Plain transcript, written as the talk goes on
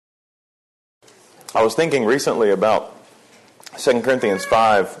I was thinking recently about 2 Corinthians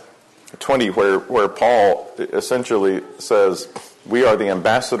 5:20, where Paul essentially says, we are the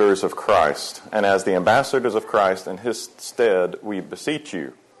ambassadors of Christ, and as the ambassadors of Christ in his stead, we beseech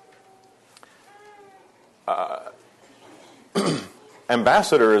you.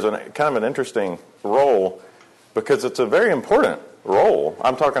 Ambassador is kind of an interesting role because it's a very important role.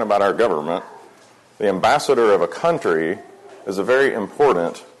 I'm talking about our government. The ambassador of a country is a very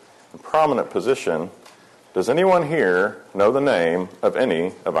important and prominent position. Does anyone here know the name of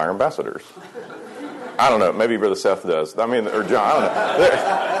any of our ambassadors? I don't know. Maybe Brother Seth does. I mean, or John. I don't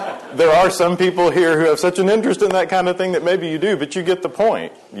know. There are some people here who have such an interest in that kind of thing that maybe you do, but you get the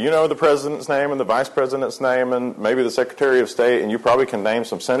point. You know the president's name and the vice president's name and maybe the secretary of state, and you probably can name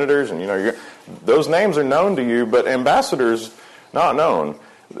some senators, and those names are known to you, but ambassadors, not known.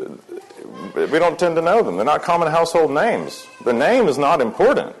 We don't tend to know them. They're not common household names. The name is not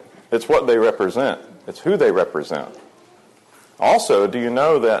important. It's what they represent. It's who they represent. Also, do you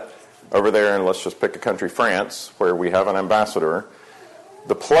know that over there, and let's just pick a country, France, where we have an ambassador,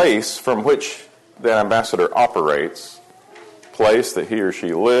 the place from which that ambassador operates, place that he or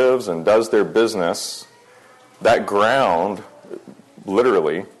she lives and does their business, that ground,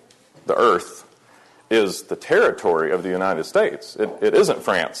 literally, the earth, is the territory of the United States. It isn't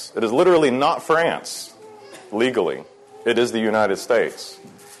France. It is literally not France, legally. It is the United States.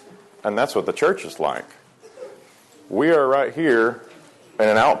 And that's what the church is like. We are right here in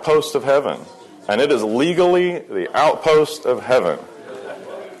an outpost of heaven. And it is legally the outpost of heaven.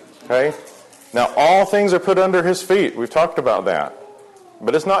 Okay? Now, all things are put under his feet. We've talked about that.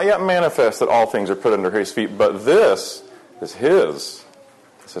 But it's not yet manifest that all things are put under his feet. But this is his.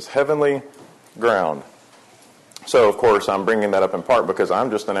 This is heavenly ground. So, of course, I'm bringing that up in part because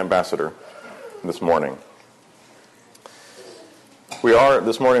I'm just an ambassador this morning. We are,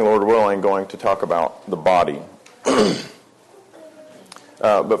 this morning, Lord willing, going to talk about the body.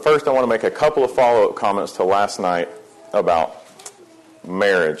 But first, I want to make a couple of follow-up comments to last night about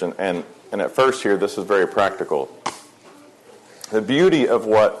marriage. And at first here, this is very practical. The beauty of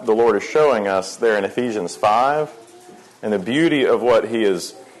what the Lord is showing us there in Ephesians 5, and the beauty of what he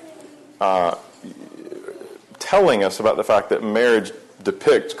is telling us about the fact that marriage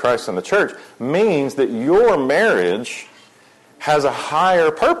depicts Christ in the church, means that your marriage has a higher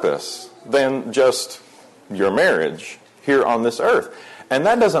purpose than just your marriage here on this earth. And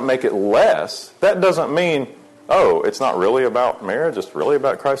that doesn't make it less. That doesn't mean, oh, it's not really about marriage, it's really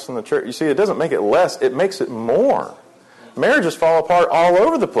about Christ in the church. You see, it doesn't make it less, it makes it more. Marriages fall apart all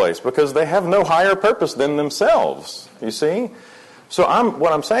over the place because they have no higher purpose than themselves, you see? So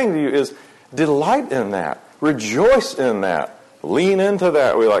what I'm saying to you is, delight in that. Rejoice in that. Lean into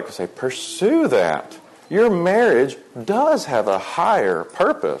that. We like to say, pursue that. Your marriage does have a higher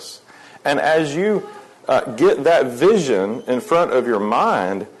purpose. And as you get that vision in front of your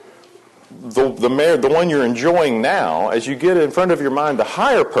mind, the one you're enjoying now, as you get in front of your mind the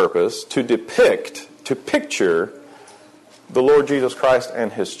higher purpose to picture the Lord Jesus Christ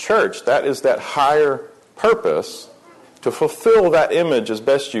and his church, that is that higher purpose to fulfill that image as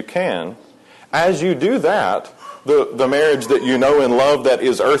best you can. As you do that, the marriage that you know and love that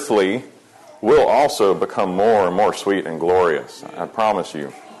is earthly will also become more and more sweet and glorious. I promise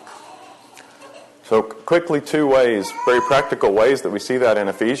you. So quickly, 2 ways, very practical ways that we see that in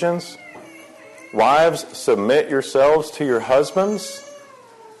Ephesians. Wives, submit yourselves to your husbands.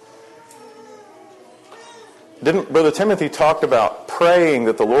 Didn't Brother Timothy talk about praying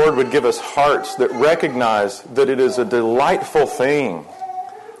that the Lord would give us hearts that recognize that it is a delightful thing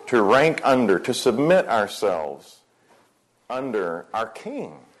to rank under, to submit ourselves under our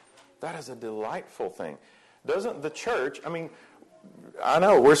King. That is a delightful thing. Doesn't the church, I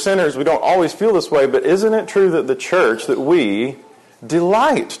know we're sinners, we don't always feel this way, but isn't it true that the church, that we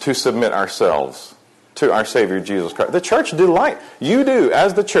delight to submit ourselves to our Savior Jesus Christ? The church delight. You do,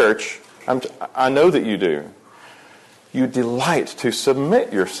 as the church, I know that you do. You delight to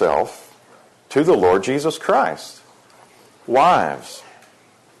submit yourself to the Lord Jesus Christ. Wives,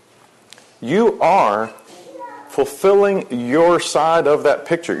 you are fulfilling your side of that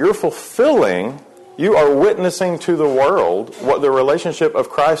picture. You are witnessing to the world what the relationship of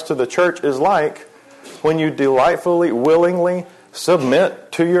Christ to the church is like when you delightfully, willingly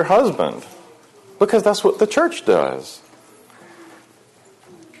submit to your husband. Because that's what the church does.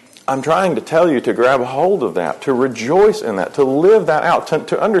 I'm trying to tell you to grab hold of that, to rejoice in that, to live that out,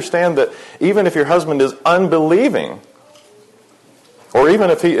 to understand that even if your husband is unbelieving, or even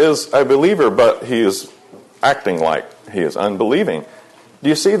if he is a believer but he is acting like he is unbelieving, do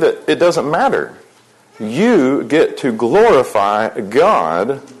you see that it doesn't matter? You get to glorify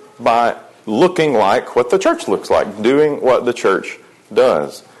God by looking like what the church looks like, doing what the church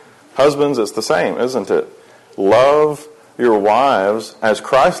does. Husbands, it's the same, isn't it? Love your wives as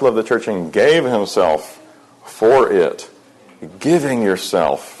Christ loved the church and gave himself for it. Giving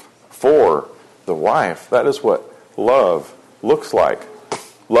yourself for the wife. That is what love looks like.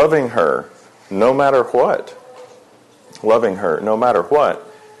 Loving her no matter what. Loving her no matter what.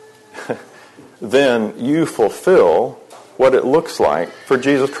 Then you fulfill what it looks like for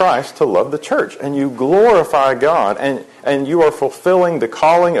Jesus Christ to love the church. And you glorify God, and you are fulfilling the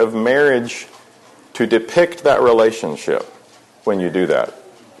calling of marriage to depict that relationship when you do that.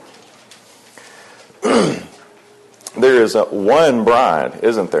 There is one bride,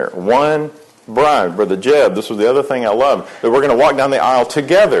 isn't there? One bride. Brother Jeb, this was the other thing I love, that we're going to walk down the aisle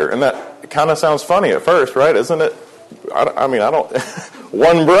together. And that kind of sounds funny at first, right? Isn't it? I don't...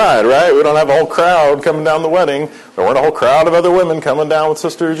 One bride, right? We don't have a whole crowd coming down the wedding. There weren't a whole crowd of other women coming down with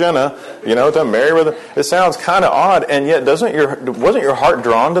Sister Jenna, to marry with her. It sounds kind of odd, and yet wasn't your heart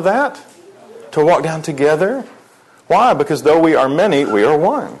drawn to that? To walk down together? Why? Because though we are many, we are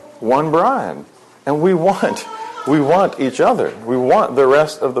one bride. And we want each other. We want the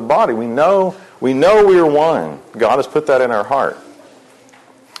rest of the body. We know we are one. God has put that in our heart.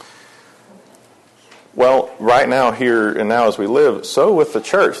 Well, right now, here and now as we live, so with the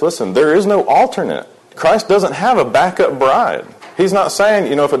church. Listen, there is no alternate. Christ doesn't have a backup bride. He's not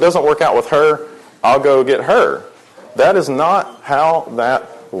saying, if it doesn't work out with her, I'll go get her. That is not how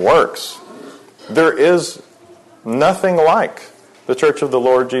that works. There is nothing like the church of the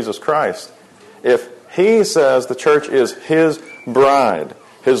Lord Jesus Christ. If he says the church is his bride,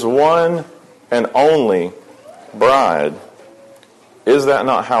 his one and only bride, is that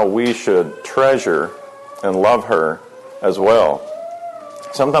not how we should treasure and love her as well?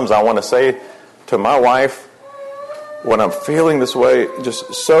 Sometimes I want to say to my wife, when I'm feeling this way,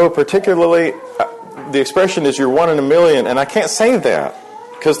 just so particularly, the expression is you're one in a million, and I can't say that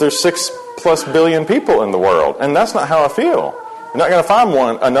because there's 6+ billion people in the world, and that's not how I feel. You're not going to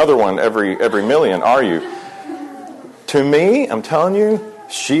find another one every million, are you? To me, I'm telling you,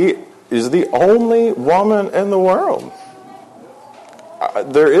 she is the only woman in the world.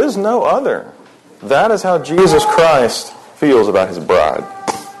 There is no other. That is how Jesus Christ feels about his bride.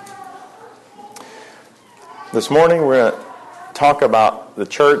 This morning we're going to talk about the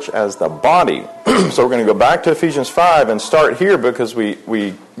church as the body. So we're going to go back to Ephesians 5 and start here because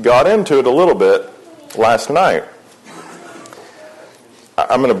we got into it a little bit last night.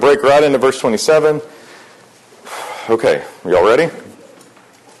 I'm going to break right into verse 27. Okay, y'all ready?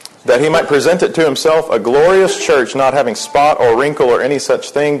 That he might present it to himself a glorious church, not having spot or wrinkle or any such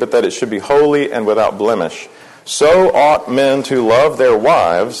thing, but that it should be holy and without blemish. So ought men to love their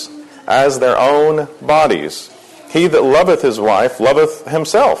wives as their own bodies. He that loveth his wife loveth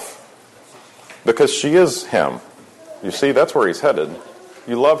himself, because she is him. You see, that's where he's headed.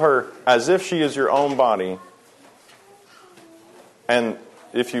 You love her as if she is your own body. And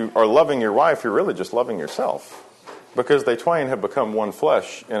if you are loving your wife, you're really just loving yourself. Because they twain have become one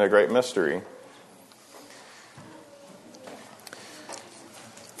flesh in a great mystery.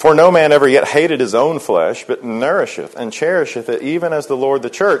 For no man ever yet hated his own flesh, but nourisheth and cherisheth it, even as the Lord the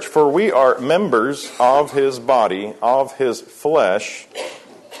church. For we are members of his body, of his flesh,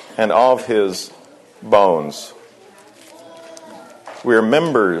 and of his bones. We are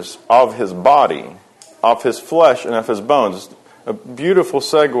members of his body, of his flesh, and of his bones. A beautiful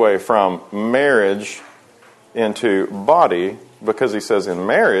segue from marriage into body, because he says in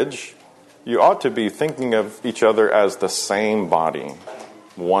marriage, you ought to be thinking of each other as the same body.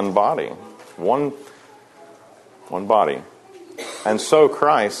 One body. One body. And so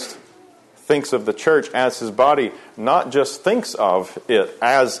Christ thinks of the church as his body, not just thinks of it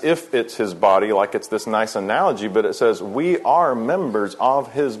as if it's his body, like it's this nice analogy, but it says we are members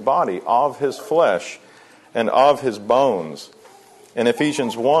of his body, of his flesh, and of his bones. In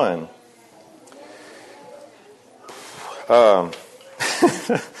Ephesians 1, you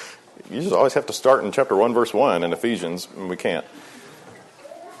just always have to start in chapter 1, verse 1 in Ephesians, and we can't.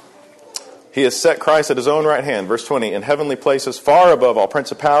 He has set Christ at his own right hand, verse 20, in heavenly places far above all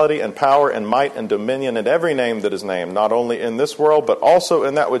principality and power and might and dominion and every name that is named, not only in this world, but also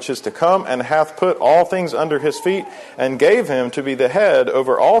in that which is to come, and hath put all things under his feet, and gave him to be the head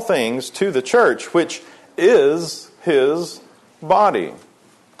over all things to the church, which is his body.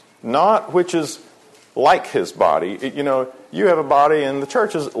 Not which is like his body. You have a body and the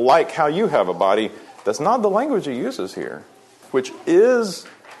church is like how you have a body. That's not the language he uses here. Which is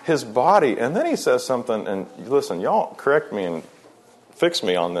his body. And then he says something, and listen, y'all correct me and fix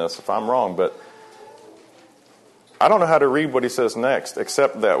me on this if I'm wrong, but I don't know how to read what he says next,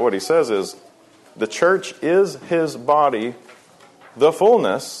 except that what he says is, the church is his body, the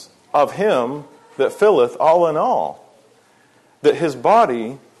fullness of him that filleth all in all. That his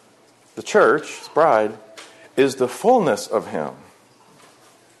body, the church, his bride, is the fullness of him.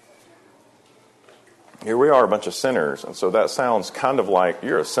 Here we are, a bunch of sinners, and so that sounds kind of like,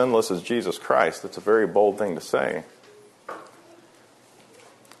 you're as sinless as Jesus Christ. That's a very bold thing to say.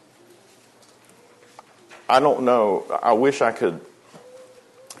 I don't know. I wish I could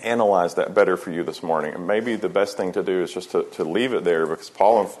analyze that better for you this morning. And maybe the best thing to do is just to leave it there, because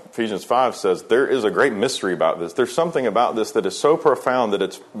Paul in Ephesians 5 says there is a great mystery about this. There's something about this that is so profound that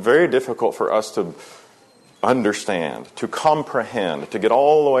it's very difficult for us to understand, to comprehend, to get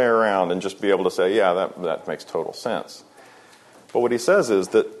all the way around and just be able to say, yeah, that makes total sense. But what he says is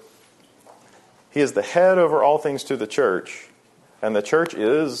that he is the head over all things to the church, and the church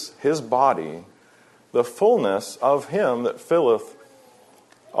is his body, the fullness of him that filleth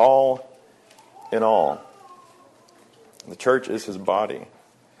all in all. The church is his body.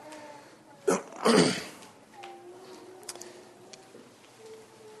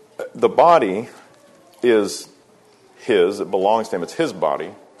 The body is his. It belongs to him. It's his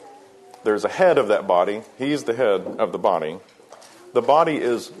body. There's a head of that body. He's the head of the body. The body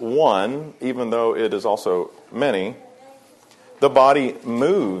is one, even though it is also many. The body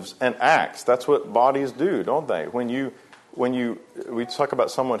moves and acts. That's what bodies do, don't they? We talk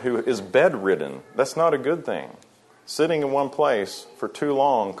about someone who is bedridden. That's not a good thing. Sitting in one place for too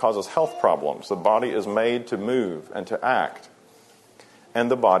long causes health problems. The body is made to move and to act.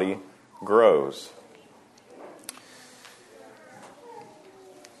 And the body grows.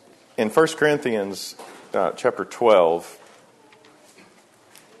 In 1 Corinthians chapter 12,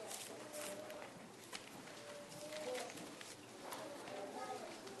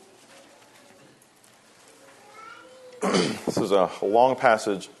 this is a long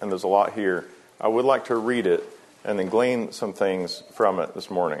passage, and there's a lot here. I would like to read it and then glean some things from it this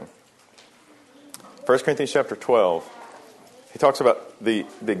morning. 1 Corinthians chapter 12, he talks about the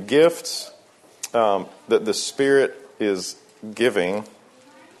gifts that the Spirit is giving.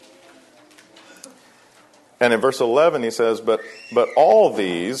 And in verse 11 he says, but all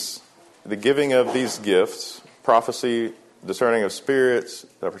these, the giving of these gifts, prophecy, discerning of spirits,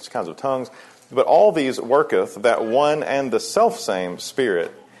 different kinds of tongues, but all these worketh that one and the selfsame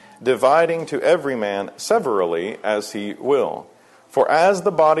Spirit, dividing to every man severally as he will. For as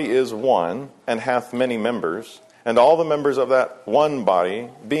the body is one, and hath many members, and all the members of that one body,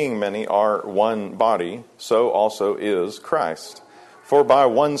 being many, are one body, so also is Christ. For by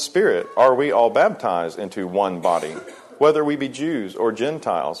one Spirit are we all baptized into one body, whether we be Jews or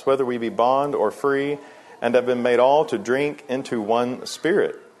Gentiles, whether we be bond or free, and have been made all to drink into one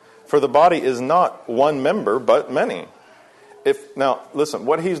Spirit. For the body is not one member, but many. Now, listen,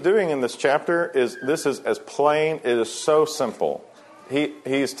 what he's doing in this chapter is as plain, it is so simple.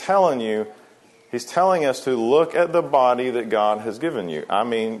 He's telling us to look at the body that God has given you. I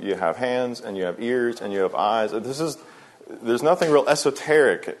mean, you have hands, and you have ears, and you have eyes. There's nothing real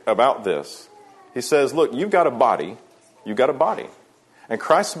esoteric about this. He says, look, you've got a body. You've got a body. And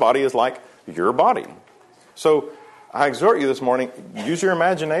Christ's body is like your body. So I exhort you this morning, use your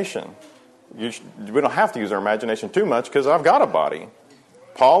imagination. We don't have to use our imagination too much because I've got a body.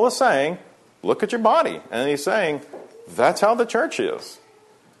 Paul is saying, look at your body. And he's saying, that's how the church is.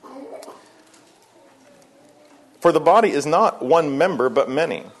 For the body is not one member, but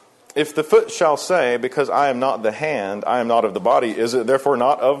many. If the foot shall say, because I am not the hand, I am not of the body, is it therefore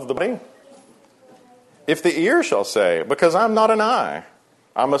not of the body? If the ear shall say, because I am not an eye,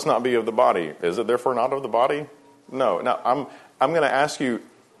 I must not be of the body, is it therefore not of the body? No. Now, I'm going to ask you,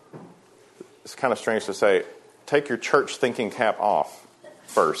 it's kind of strange to say, take your church thinking cap off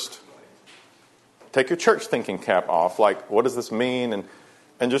first. Take your church thinking cap off, like, what does this mean?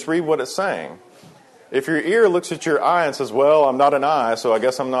 And just read what it's saying. If your ear looks at your eye and says, well, I'm not an eye, so I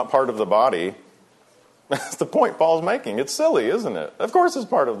guess I'm not part of the body, that's the point Paul's making. It's silly, isn't it? Of course it's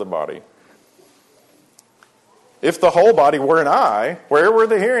part of the body. If the whole body were an eye, where were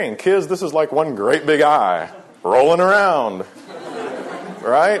the hearing? Kids, this is like one great big eye rolling around,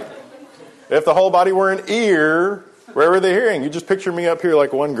 right? If the whole body were an ear, where were the hearing? You just picture me up here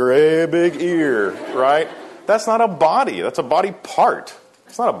like one great big ear, right? That's not a body. That's a body part.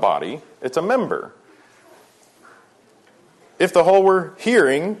 It's not a body. It's a member. If the whole were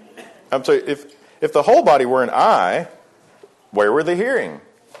hearing, if the whole body were an eye, where were the hearing?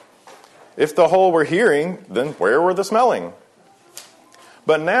 If the whole were hearing, then where were the smelling?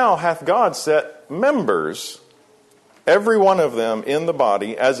 But now hath God set members every one of them in the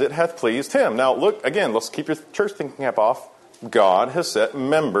body as it hath pleased him. Now look, again, let's keep your church thinking cap off. God has set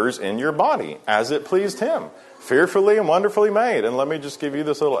members in your body as it pleased him. Fearfully and wonderfully made. And let me just give you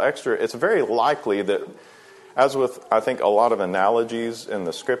this little extra. It's very likely that, as with, I think, a lot of analogies in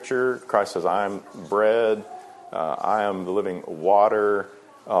the Scripture, Christ says, I am bread, I am the living water,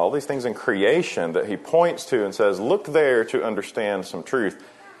 all these things in creation that he points to and says, look there to understand some truth.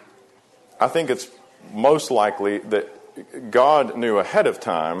 I think it's most likely that God knew ahead of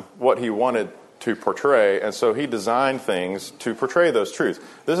time what he wanted to portray, and so he designed things to portray those truths.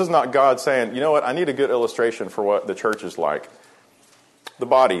 This is not God saying, you know what, I need a good illustration for what the church is like. The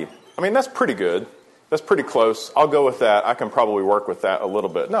body, I mean, that's pretty good. That's pretty close. I'll go with that. I can probably work with that a little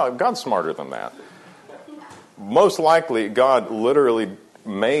bit. No, God's smarter than that. Most likely, God literally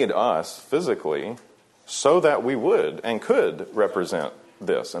made us physically so that we would and could represent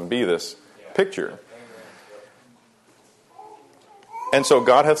this and be this picture. And so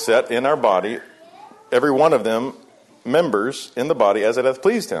God hath set in our body, every one of them, members in the body as it hath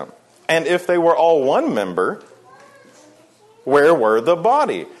pleased him. And if they were all one member, where were the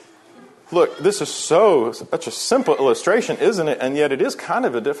body? Look, this is such a simple illustration, isn't it? And yet it is kind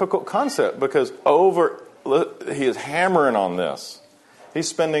of a difficult concept because he is hammering on this. He's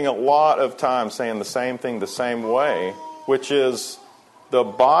spending a lot of time saying the same thing the same way, which is the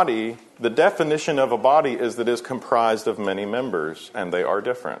body, the definition of a body is that it is comprised of many members, and they are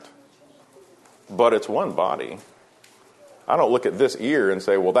different. But it's one body. I don't look at this ear and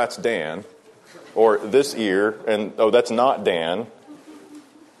say, well, that's Dan. Or this ear, and, oh, that's not Dan.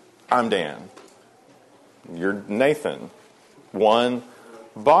 I'm Dan. You're Nathan. One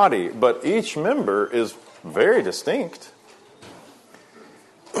body. But each member is very distinct.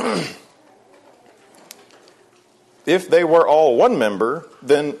 If they were all one member,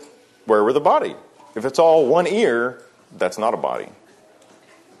 then where were the body? If it's all one ear, that's not a body.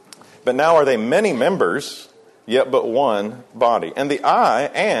 But now are they many members, yet but one body? And the eye,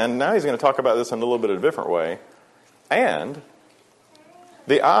 and now he's going to talk about this in a little bit of a different way, and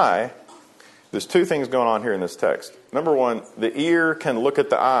the eye, there's two things going on here in this text. Number one, the ear can look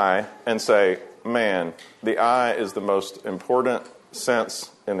at the eye and say, man, the eye is the most important sense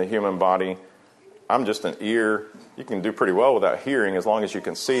in the human body. I'm just an ear. You can do pretty well without hearing as long as you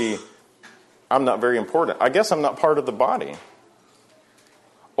can see. I'm not very important. I guess I'm not part of the body.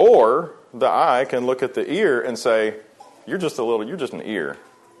 Or the eye can look at the ear and say, you're just an ear.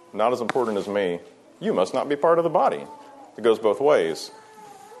 Not as important as me. You must not be part of the body. It goes both ways.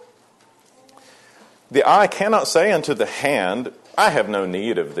 The eye cannot say unto the hand, I have no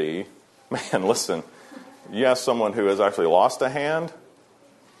need of thee. Man, listen, you ask someone who has actually lost a hand,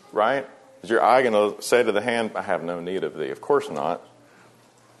 right? Is your eye going to say to the hand, I have no need of thee? Of course not.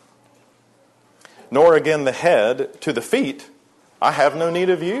 Nor again the head to the feet, I have no need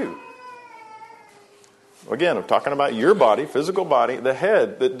of you. Again, I'm talking about your body, physical body, the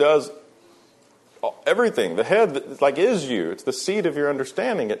head that does everything. The head that is you. It's the seat of your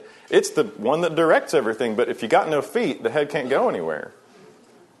understanding. It's the one that directs everything. But if you got no feet, the head can't go anywhere.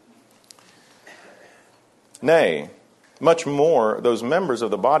 Nay, much more, those members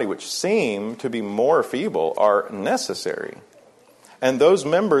of the body which seem to be more feeble are necessary. And those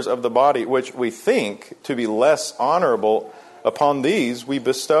members of the body which we think to be less honorable, upon these we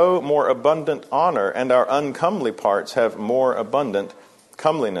bestow more abundant honor, and our uncomely parts have more abundant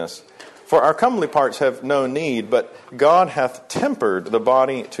comeliness. For our comely parts have no need, but God hath tempered the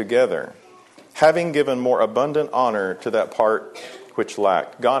body together, having given more abundant honor to that part which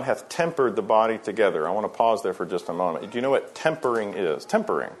lacked. God hath tempered the body together. I want to pause there for just a moment. Do you know what tempering is?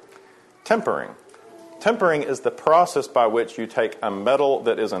 Tempering. Tempering is the process by which you take a metal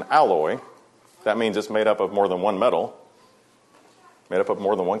that is an alloy. That means it's made up of more than one metal. Made up of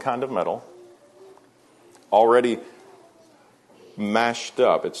more than one kind of metal. Already mashed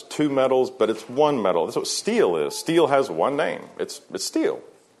up. It's two metals, but it's one metal. That's what steel is. Steel has one name. It's steel.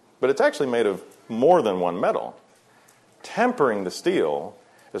 But it's actually made of more than one metal. Tempering the steel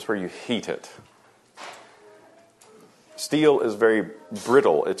is where you heat it. Steel is very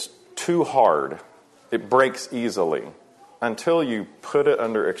brittle. It's too hard. It breaks easily until you put it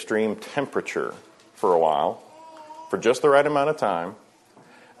under extreme temperature for a while, for just the right amount of time,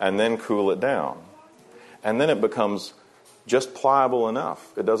 and then cool it down. And then it becomes just pliable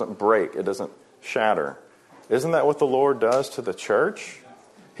enough. It doesn't break. It doesn't shatter. Isn't that what the Lord does to the church?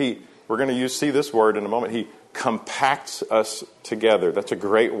 We're going to see this word in a moment. He compacts us together. That's a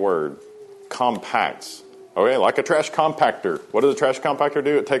great word. Compacts. Okay, like a trash compactor. What does a trash compactor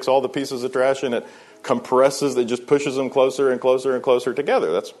do? It takes all the pieces of trash and it compresses. It just pushes them closer and closer and closer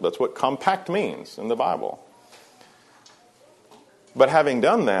together. That's what compact means in the Bible. But having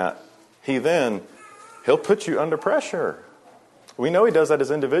done that, he'll put you under pressure. We know he does that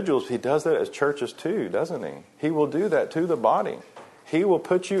as individuals. He does that as churches too, doesn't he? He will do that to the body. He will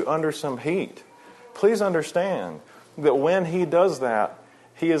put you under some heat. Please understand that when he does that,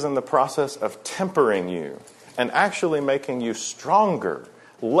 he is in the process of tempering you and actually making you stronger,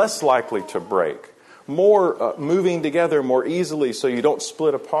 less likely to break, more moving together more easily so you don't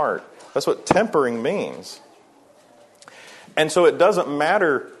split apart. That's what tempering means. And so it doesn't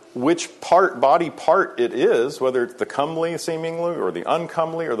matter which body part it is, whether it's the comely seemingly or the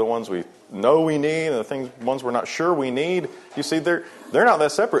uncomely or the ones we know we need and the ones we're not sure we need. You see, they're not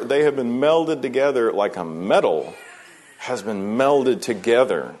that separate. They have been melded together like a metal has been melded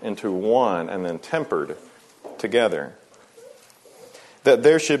together into one and then tempered together. That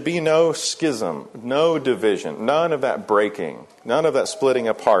there should be no schism, no division, none of that breaking, none of that splitting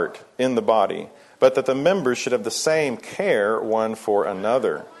apart in the body, but that the members should have the same care one for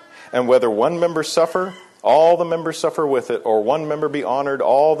another. And whether one member suffer, all the members suffer with it, or one member be honored,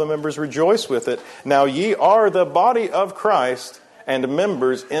 all the members rejoice with it. Now ye are the body of Christ, and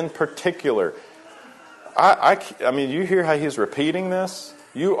members in particular. I mean, you hear how he's repeating this?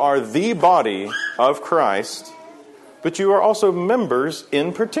 You are the body of Christ, but you are also members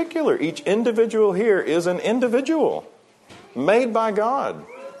in particular. Each individual here is an individual made by God.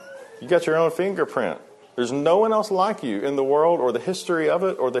 You got your own fingerprint. There's no one else like you in the world or the history of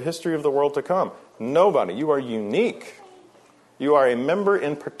it or the history of the world to come. Nobody. You are unique. You are a member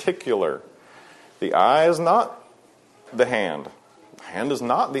in particular. The eye is not the hand. The hand is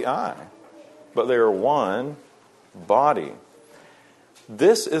not the eye. But they are one body.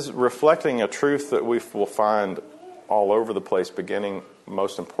 This is reflecting a truth that we will find all over the place, beginning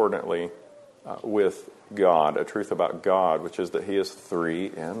most importantly with God, a truth about God, which is that he is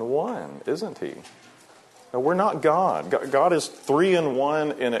 3 in 1, isn't he? Now, we're not God. God is 3 in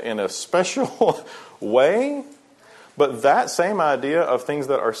 1 in a special way, but that same idea of things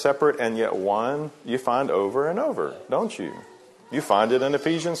that are separate and yet one, you find over and over, don't you? You find it in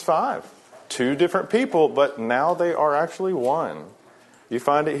Ephesians 5. 2 different people, but now they are actually one. You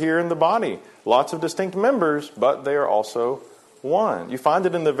find it here in the body. Lots of distinct members, but they are also one. You find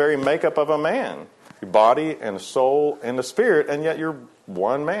it in the very makeup of a man. Your body and soul and the spirit, and yet you're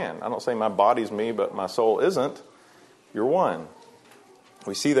one man. I don't say my body's me, but my soul isn't. You're one.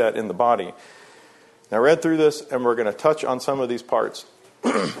 We see that in the body. Now, I read through this, and we're going to touch on some of these parts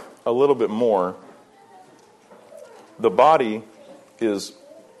a little bit more. The body is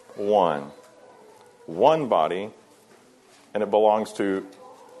one. One body, and it belongs to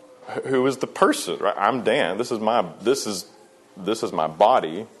who is the person, right? I'm Dan. This is my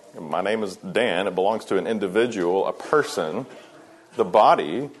body. My name is Dan. It belongs to an individual, a person. The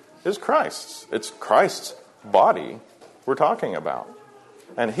body is Christ's. It's Christ's body we're talking about.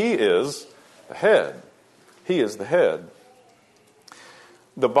 And he is the head. He is the head.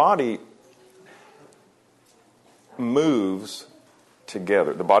 The body moves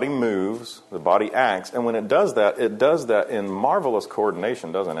together. The body moves, the body acts, and when it does that in marvelous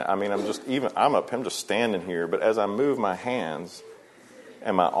coordination, doesn't it? I mean, I'm just standing here, but as I move my hands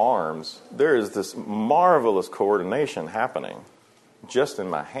and my arms, there is this marvelous coordination happening just in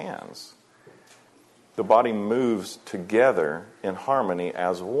my hands. The body moves together in harmony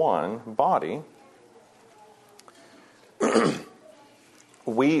as one body.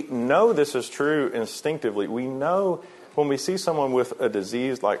 We know this is true instinctively. We know when we see someone with a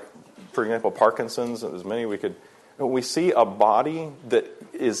disease like, for example, Parkinson's, there's many we see a body that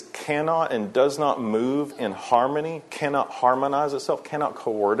cannot and does not move in harmony, cannot harmonize itself, cannot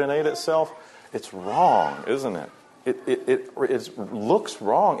coordinate itself. It's wrong, isn't it? It looks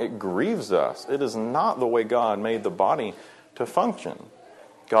wrong. It grieves us. It is not the way God made the body to function.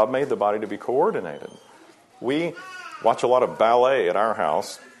 God made the body to be coordinated. We watch a lot of ballet at our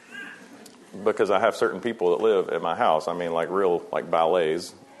house because I have certain people that live at my house. I mean, like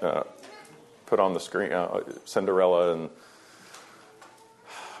ballets put on the screen. Cinderella, and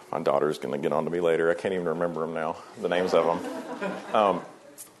my daughter's going to get on to me later. I can't even remember them now, the names of them.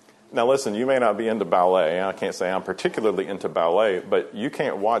 Now listen, you may not be into ballet. I can't say I'm particularly into ballet, but you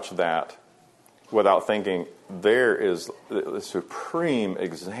can't watch that without thinking there is a supreme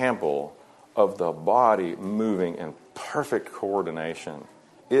example of the body moving in perfect coordination.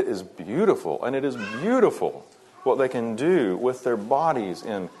 It is beautiful, and it is beautiful what they can do with their bodies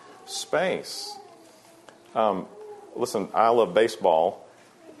in space. Listen, I love baseball.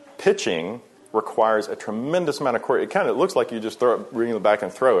 Pitching requires a tremendous amount of coordination. It looks like you just bring it back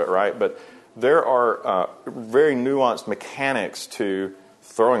and throw it, right? But there are very nuanced mechanics to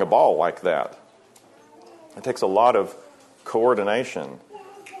throwing a ball like that. It takes a lot of coordination.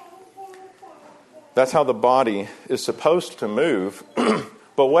 That's how the body is supposed to move.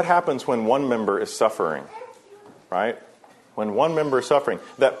 But what happens when one member is suffering? Right? When one member is suffering.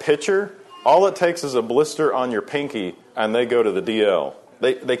 That picture, all it takes is a blister on your pinky and they go to the DL.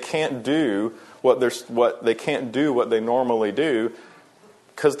 They can't do what they normally do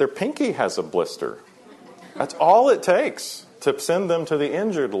because their pinky has a blister. That's all it takes to send them to the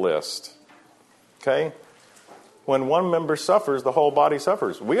injured list. Okay? When one member suffers, the whole body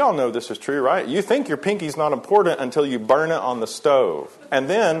suffers. We all know this is true, right? You think your pinky's not important until you burn it on the stove. And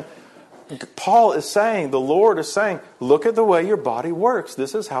then Paul is saying, the Lord is saying, look at the way your body works.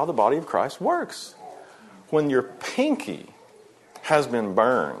 This is how the body of Christ works. When your pinky has been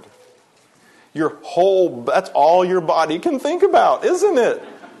burned, that's all your body can think about, isn't it?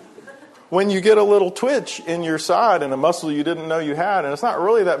 When you get a little twitch in your side and a muscle you didn't know you had, and it's not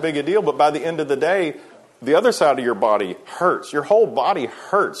really that big a deal, but by the end of the day, the other side of your body hurts. Your whole body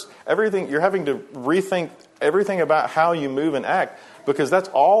hurts. Everything, you're having to rethink everything about how you move and act because that's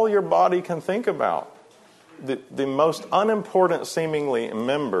all your body can think about. The most unimportant seemingly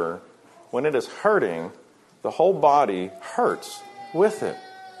member, when it is hurting, the whole body hurts with it.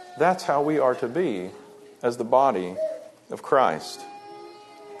 That's how we are to be as the body of Christ.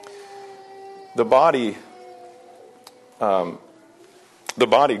 The body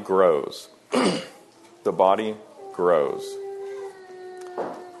grows. The body grows.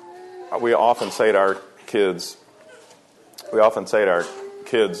 We often say to our kids,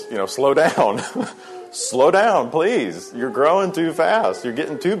 slow down. Slow down, please. You're growing too fast. You're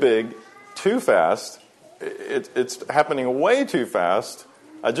getting too big too fast. It's happening way too fast.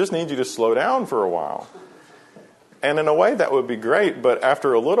 I just need you to slow down for a while. And in a way that would be great, but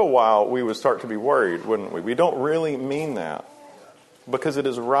after a little while we would start to be worried, wouldn't we? We don't really mean that. Because it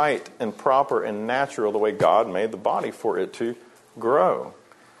is right and proper and natural the way God made the body for it to grow.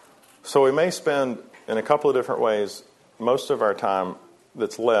 So we may spend, in a couple of different ways, most of our time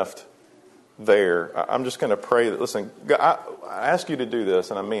that's left there. I'm just going to pray that, listen, I ask you to do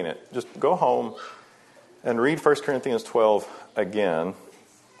this, and I mean it. Just go home and read 1 Corinthians 12 again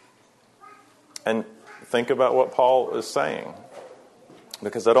and think about what Paul is saying.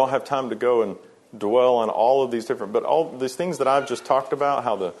 Because I don't have time to go and dwell on all of these different, but all these things that I've just talked about,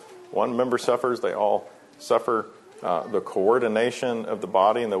 how the one member suffers, they all suffer, the coordination of the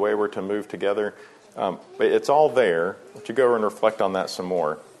body and the way we're to move together. It's all there. But you go and reflect on that some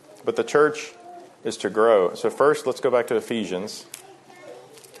more. But the church is to grow. So first, let's go back to Ephesians.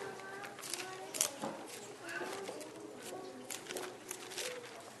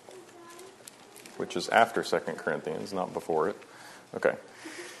 Which is after 2 Corinthians, not before it. Okay.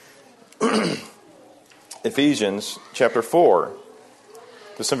 Ephesians chapter 4.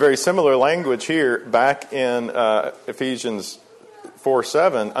 There's some very similar language here back in Ephesians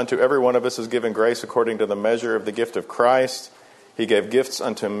 4:7. Unto every one of us is given grace according to the measure of the gift of Christ. He gave gifts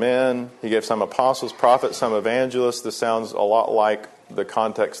unto men. He gave some apostles, prophets, some evangelists. This sounds a lot like the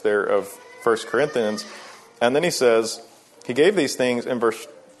context there of 1 Corinthians. And then he says, he gave these things in verse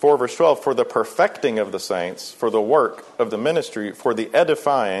 4, verse 12, for the perfecting of the saints, for the work of the ministry, for the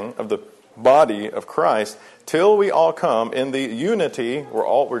edifying of the body of Christ, till we all come in the unity.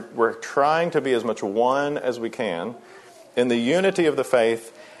 We're trying to be as much one as we can, in the unity of the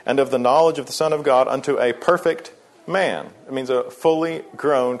faith and of the knowledge of the Son of God, unto a perfect man. It means a fully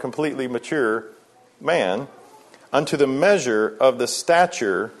grown, completely mature man, unto the measure of the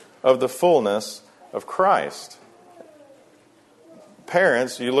stature of the fullness of Christ.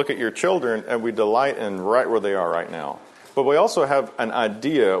 Parents, you look at your children and we delight in right where they are right now. But we also have an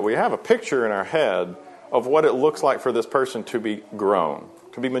idea, we have a picture in our head of what it looks like for this person to be grown,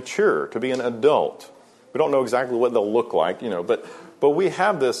 to be mature, to be an adult. We don't know exactly what they'll look like, but we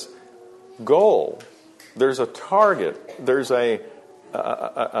have this goal. There's a target. There's a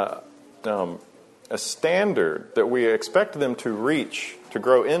standard that we expect them to reach, to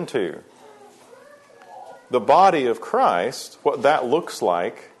grow into. The body of Christ, what that looks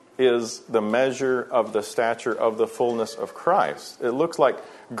like is the measure of the stature of the fullness of Christ. It looks like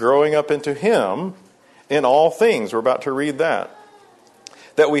growing up into Him in all things. We're about to read that.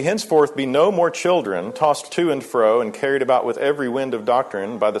 That we henceforth be no more children, tossed to and fro and carried about with every wind of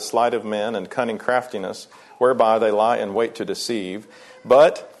doctrine by the sleight of men and cunning craftiness, whereby they lie in wait to deceive.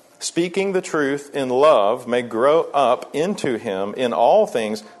 But speaking the truth in love may grow up into Him in all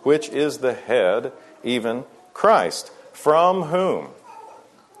things, which is the head, even Christ, from whom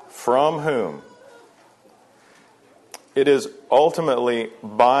it is ultimately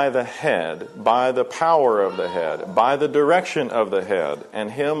by the head, by the power of the head, by the direction of the head,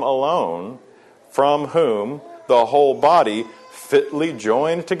 and Him alone, from whom the whole body, fitly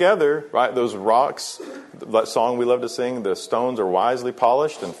joined together, right? Those rocks, that song we love to sing, the stones are wisely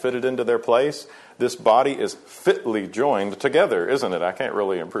polished and fitted into their place. This body is fitly joined together, isn't it? I can't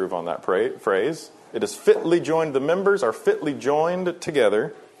really improve on that phrase. It is fitly joined. The members are fitly joined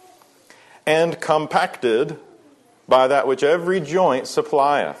together and compacted by that which every joint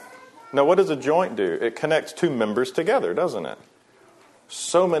supplieth. Now, what does a joint do? It connects two members together, doesn't it?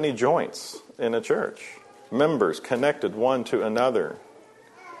 So many joints in a church. Members connected one to another.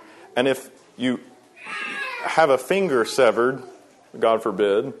 And if you have a finger severed, God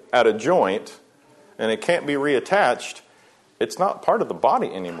forbid, at a joint, and it can't be reattached, it's not part of the body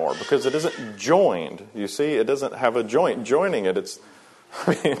anymore because it isn't joined. You see, it doesn't have a joint joining it.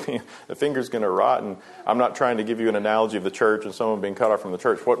 The finger's going to rot. And I'm not trying to give you an analogy of the church and someone being cut off from the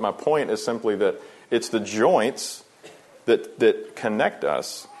church. What my point is simply that it's the joints that connect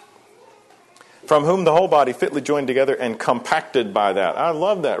us, from whom the whole body fitly joined together and compacted by that. I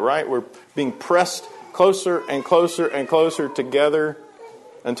love that, right? We're being pressed closer and closer and closer together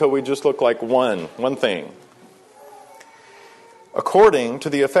until we just look like one thing. According to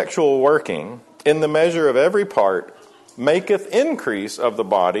the effectual working in the measure of every part, maketh increase of the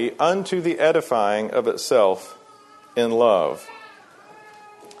body unto the edifying of itself in love.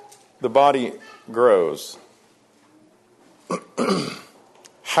 The body grows.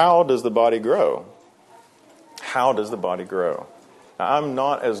 How does the body grow? How does the body grow? Now, I'm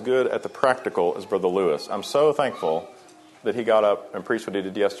not as good at the practical as Brother Lewis. I'm so thankful that he got up and preached what he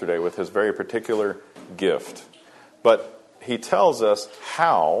did yesterday with his very particular gift. But he tells us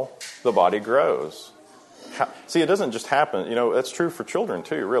how the body grows. See, it doesn't just happen. You know, that's true for children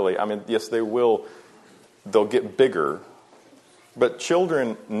too, really. I mean, yes, they'll get bigger. But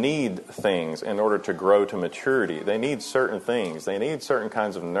children need things in order to grow to maturity. They need certain things. They need certain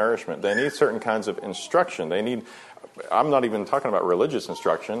kinds of nourishment. They need certain kinds of instruction. I'm not even talking about religious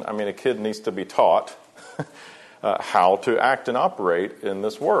instruction. I mean, a kid needs to be taught how to act and operate in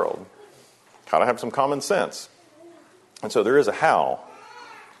this world. How to have some common sense. And so there is a how.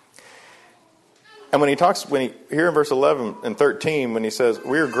 And when here in verse 11 and 13, when he says,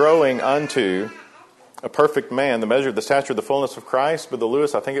 we're growing unto a perfect man, the measure of the stature of the fullness of Christ. Brother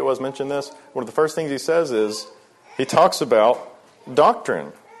Lewis, I think it was, mentioned this. One of the first things he says is, he talks about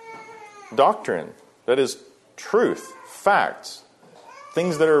doctrine. Doctrine. That is truth, facts,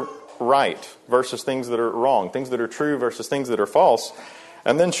 things that are right versus things that are wrong, things that are true versus things that are false.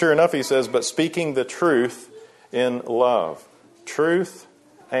 And then sure enough, he says, but speaking the truth in love. Truth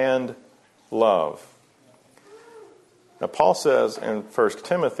and love. Now, Paul says in 1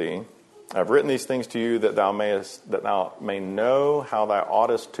 Timothy, I've written these things to you that thou may know how thou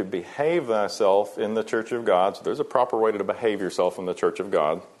oughtest to behave thyself in the church of God. So there's a proper way to behave yourself in the church of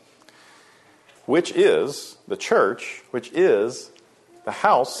God, which is the church, which is the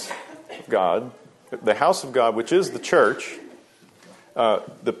house of God, which is the church,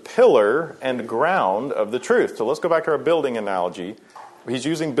 the pillar and ground of the truth. So let's go back to our building analogy. He's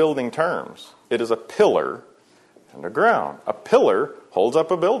using building terms. It is a pillar and a ground. A pillar holds up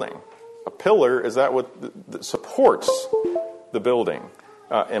a building. A pillar is that what supports the building.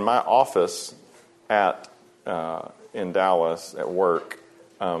 In my office in Dallas at work,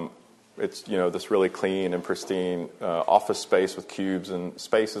 it's this really clean and pristine office space with cubes and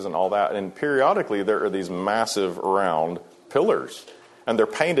spaces and all that. And periodically there are these massive round pillars, and they're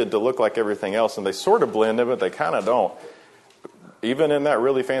painted to look like everything else, and they sort of blend in, but they kind of don't. Even in that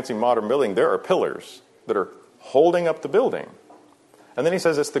really fancy modern building, there are pillars that are holding up the building. And then he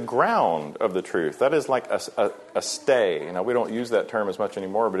says it's the ground of the truth. That is like a stay. Now, we don't use that term as much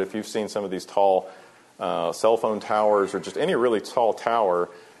anymore, but if you've seen some of these tall cell phone towers or just any really tall tower,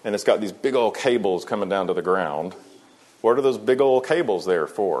 and it's got these big old cables coming down to the ground, what are those big old cables there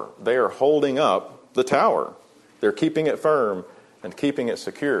for? They are holding up the tower. They're keeping it firm and keeping it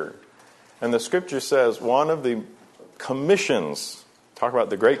secure. And the scripture says one of the commissions, talk about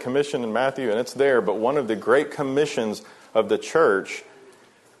the Great Commission in Matthew, and it's there, but one of the great commissions of the church,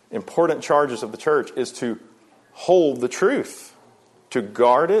 important charges of the church, is to hold the truth, to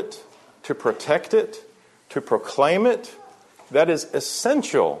guard it, to protect it, to proclaim it. That is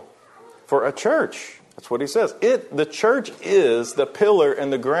essential for a church. That's what he says. The church is the pillar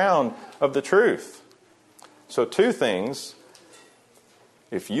and the ground of the truth. So two things.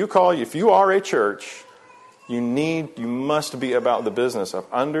 If you are a church, you must be about the business of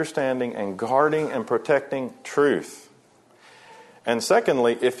understanding and guarding and protecting truth. And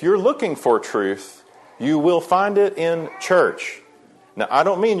secondly, if you're looking for truth, you will find it in church. Now, I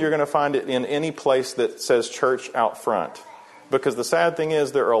don't mean you're going to find it in any place that says church out front. Because the sad thing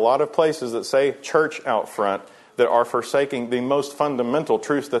is there are a lot of places that say church out front, that are forsaking the most fundamental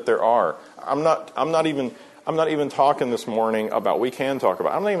truths that there are. I'm not even talking this morning about, we can talk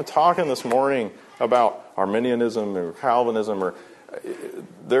about, I'm not even talking this morning about Arminianism or Calvinism, or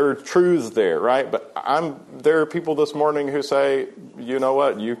there are truths there, right? But there are people this morning who say, you know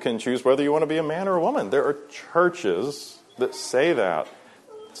what, you can choose whether you want to be a man or a woman. There are churches that say that.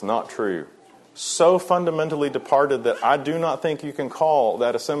 It's not true. So fundamentally departed that I do not think you can call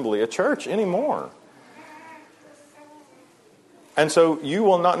that assembly a church anymore. And so you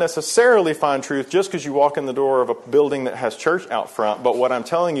will not necessarily find truth just because you walk in the door of a building that has church out front. But what I'm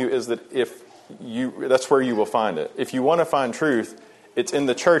telling you is that that's where you will find it. If you want to find truth, it's in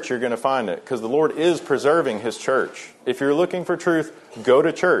the church you're going to find it, because the Lord is preserving His church. If you're looking for truth, go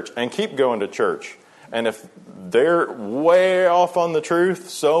to church and keep going to church. And if they're way off on the truth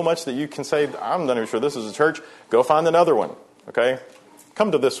so much that you can say, I'm not even sure this is a church, go find another one, okay?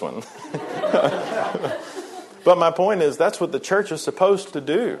 Come to this one. But my point is, that's what the church is supposed to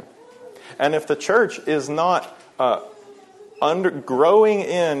do. And if the church is not growing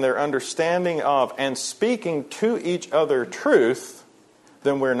in their understanding of and speaking to each other truth,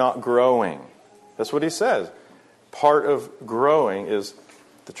 then we're not growing. That's what he says. Part of growing is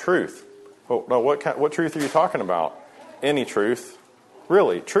the truth. Well, now what truth are you talking about? Any truth.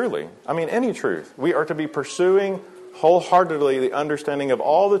 Really, truly. I mean, any truth. We are to be pursuing wholeheartedly the understanding of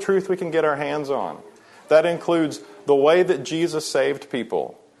all the truth we can get our hands on. That includes the way that Jesus saved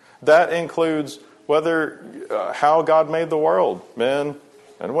people. That includes how God made the world, men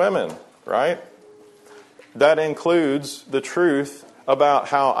and women, right? That includes the truth about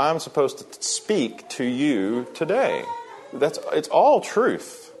how I'm supposed to speak to you today. It's all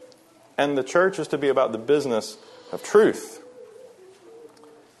truth. And the church is to be about the business of truth.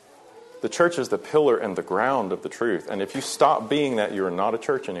 The church is the pillar and the ground of the truth. And if you stop being that, you are not a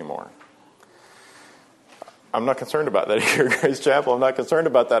church anymore. I'm not concerned about that here at Grace Chapel. I'm not concerned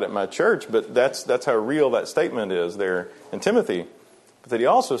about that at my church, but that's how real that statement is there in Timothy. But that he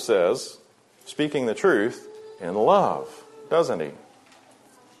also says, speaking the truth in love, doesn't he?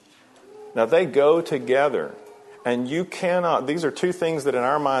 Now they go together, and you cannot, these are two things that in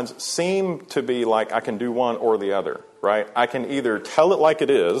our minds seem to be like I can do one or the other, right? I can either tell it like it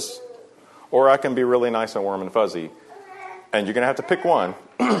is, or I can be really nice and warm and fuzzy. And you're going to have to pick one,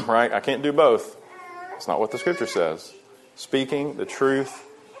 right? I can't do both. It's not what the Scripture says. Speaking the truth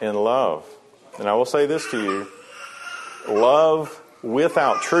in love. And I will say this to you. Love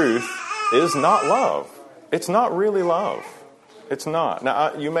without truth is not love. It's not really love. It's not.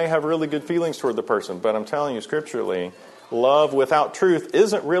 Now, you may have really good feelings toward the person, but I'm telling you scripturally, love without truth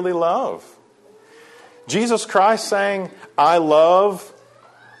isn't really love. Jesus Christ saying, I love,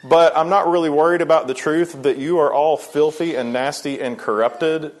 but I'm not really worried about the truth that you are all filthy and nasty and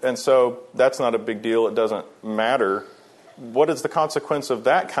corrupted, and so that's not a big deal. It doesn't matter. What is the consequence of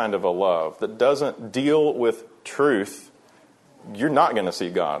that kind of a love that doesn't deal with truth? You're not going to see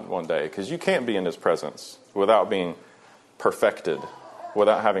God one day, because you can't be in His presence without being perfected,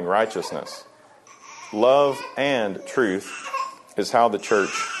 without having righteousness. Love and truth is how the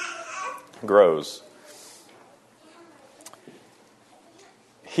church grows.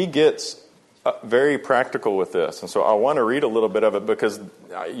 He gets very practical with this. And so I want to read a little bit of it, because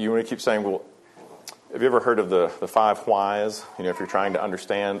you want to keep saying, well, have you ever heard of the 5 whys? You know, if you're trying to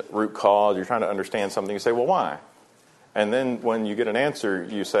understand root cause, you're trying to understand something, you say, well, why? And then when you get an answer,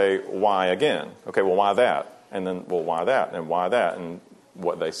 you say, why again? Okay, well, why that? And then, well, why that? And why that? And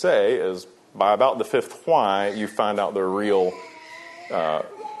what they say is, by about the 5th why, you find out the real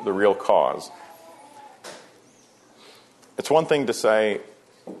cause. It's one thing to say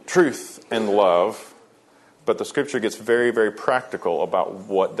truth and love, but the Scripture gets very, very practical about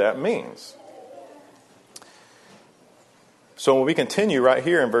what that means. So when we continue right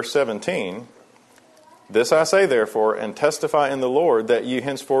here in verse 17, this I say therefore, and testify in the Lord, that ye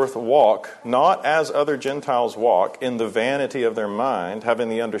henceforth walk, not as other Gentiles walk, in the vanity of their mind, having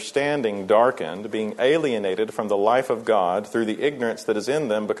the understanding darkened, being alienated from the life of God through the ignorance that is in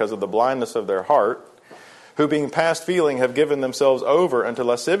them because of the blindness of their heart, who being past feeling have given themselves over unto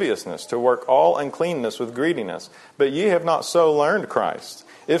lasciviousness, to work all uncleanness with greediness. But ye have not so learned Christ,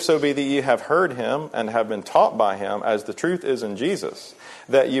 if so be that ye have heard Him, and have been taught by Him, as the truth is in Jesus,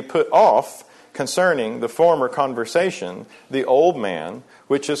 that ye put off concerning the former conversation the old man,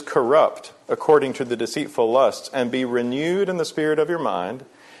 which is corrupt according to the deceitful lusts, and be renewed in the spirit of your mind,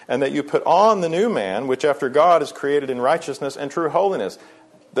 and that you put on the new man, which after God is created in righteousness and true holiness.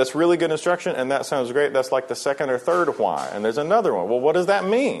 That's really good instruction, and that sounds great. That's like the 2nd or 3rd why. And there's another one. Well, what does that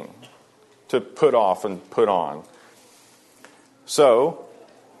mean, to put off and put on? So,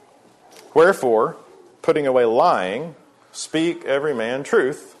 wherefore, putting away lying, speak every man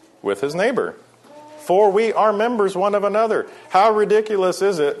truth with his neighbor. For we are members one of another. How ridiculous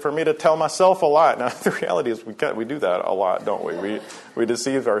is it for me to tell myself a lie? Now, the reality is we do that a lot, don't we? We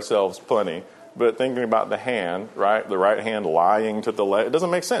deceive ourselves plenty. But thinking about the hand, right? The right hand lying to the left, it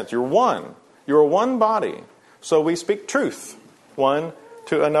doesn't make sense. You're one. You're one body. So we speak truth one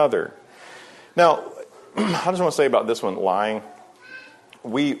to another. Now, I just want to say about this one, lying.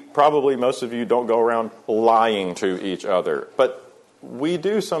 Most of you don't go around lying to each other. But we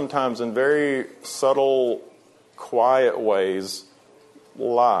do sometimes in very subtle, quiet ways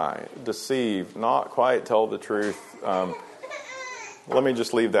lie, deceive, not quite tell the truth. Let me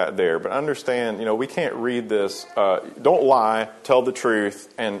just leave that there. But understand, we can't read this. Don't lie, tell the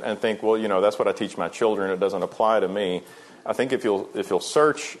truth, and think, well, that's what I teach my children. It doesn't apply to me. I think if you'll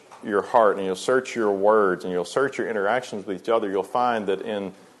search your heart and you'll search your words and you'll search your interactions with each other, you'll find that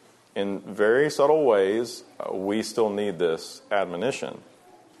in very subtle ways, we still need this admonition.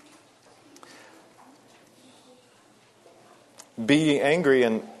 Be ye angry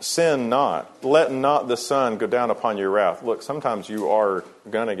and sin not. Let not the sun go down upon your wrath. Look, sometimes you are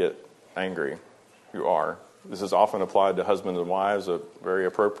going to get angry. You are. This is often applied to husbands and wives very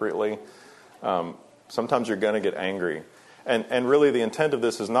appropriately. Sometimes you're going to get angry. And really the intent of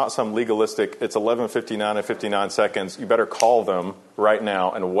this is not some legalistic, it's 11:59 and 59 seconds, you better call them right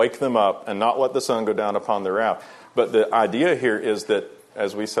now and wake them up and not let the sun go down upon their wrath. But the idea here is that,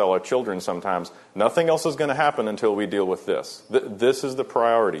 as we tell our children sometimes, nothing else is going to happen until we deal with this. This is the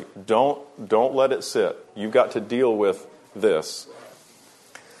priority. Don't let it sit. You've got to deal with this.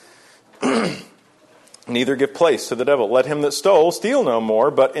 Neither give place to the devil. Let him that stole steal no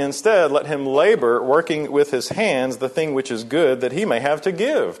more, but instead let him labor, working with his hands the thing which is good, that he may have to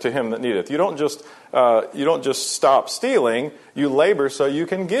give to him that needeth. You don't just stop stealing. You labor so you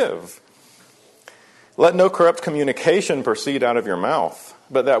can give. Let no corrupt communication proceed out of your mouth,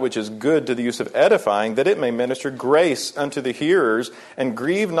 but that which is good to the use of edifying, that it may minister grace unto the hearers, and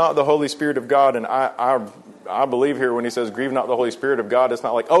grieve not the Holy Spirit of God. And I believe here when he says grieve not the Holy Spirit of God, it's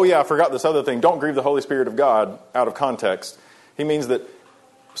not like, oh yeah, I forgot this other thing. Don't grieve the Holy Spirit of God out of context. He means that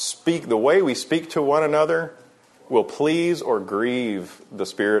the way we speak to one another will please or grieve the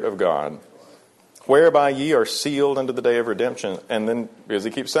Spirit of God. Whereby ye are sealed unto the day of redemption. And then, as he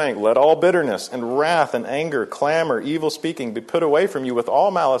keeps saying, let all bitterness and wrath and anger, clamor, evil speaking be put away from you with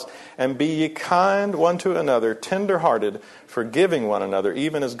all malice, and be ye kind one to another, tender-hearted, forgiving one another,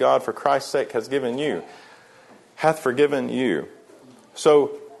 even as God for Christ's sake hath forgiven you.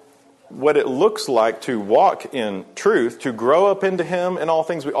 So, what it looks like to walk in truth, to grow up into Him in all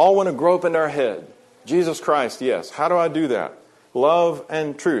things, we all want to grow up into our head. Jesus Christ, yes. How do I do that? Love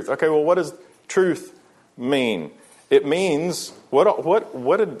and truth. Okay, well, what does truth mean? It means, who are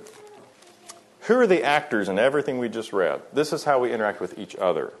the actors in everything we just read? This is how we interact with each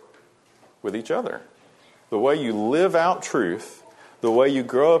other. With each other. The way you live out truth, the way you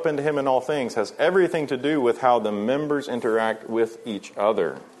grow up into Him in all things, has everything to do with how the members interact with each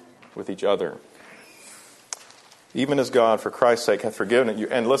other. With each other. Even as God, for Christ's sake, hath forgiven you.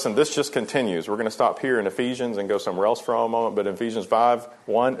 And listen, this just continues. We're going to stop here in Ephesians and go somewhere else for a moment. But in Ephesians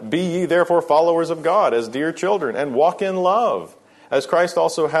 5:1, be ye therefore followers of God as dear children, and walk in love, as Christ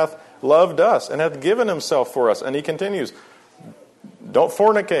also hath loved us, and hath given Himself for us. And he continues, don't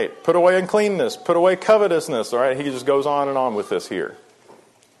fornicate, put away uncleanness, put away covetousness. All right, he just goes on and on with this here.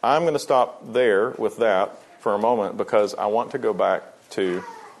 I'm going to stop there with that for a moment because I want to go back to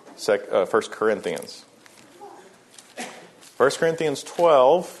 1 Corinthians. 1 Corinthians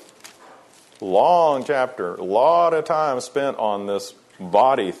 12, long chapter, a lot of time spent on this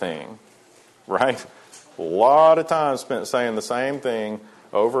body thing, right? A lot of time spent saying the same thing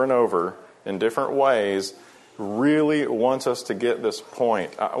over and over in different ways. Really wants us to get this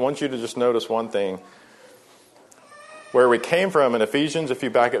point. I want you to just notice one thing. Where we came from in Ephesians, if you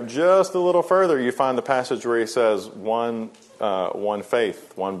back up just a little further, you find the passage where he says one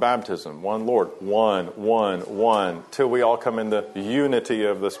faith, one baptism, one Lord, one, till we all come in the unity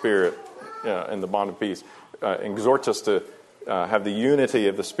of the Spirit in the bond of peace. Exhorts us to have the unity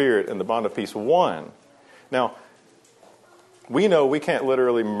of the Spirit in the bond of peace, one. Now, we know we can't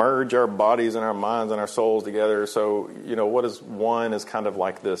literally merge our bodies and our minds and our souls together. So, what is one is kind of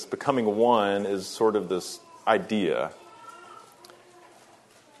like this. Becoming one is sort of this idea.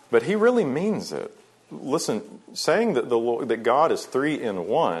 But he really means it. Listen, saying that that God is three in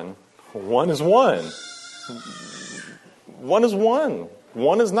one is one. One is one.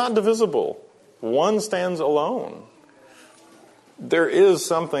 One is not divisible. One stands alone. There is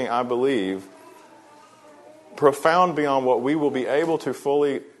something, I believe, profound beyond what we will be able to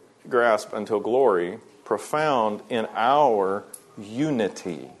fully grasp until glory profound in our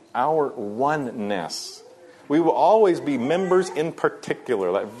unity, our oneness. We will always be members in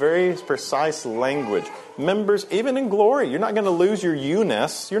particular, that very precise language. Members, even in glory. You're not going to lose your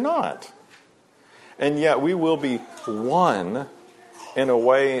you-ness. You're not. And yet we will be one in a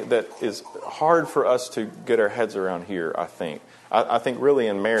way that is hard for us to get our heads around here, I think. I think really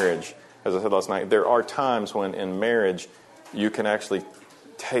in marriage, as I said last night, there are times when in marriage you can actually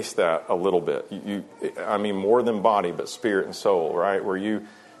taste that a little bit. I mean, more than body, but spirit and soul, right? Where you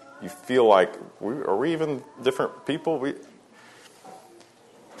feel like, are we even different people?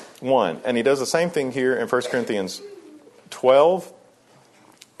 One. And he does the same thing here in 1 Corinthians 12,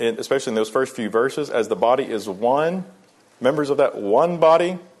 especially in those first few verses, as the body is one, members of that one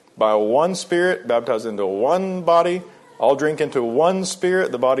body, by one Spirit, baptized into one body, all drink into one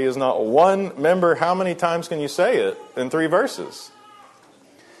Spirit. The body is not one member. How many times can you say it in 3 verses?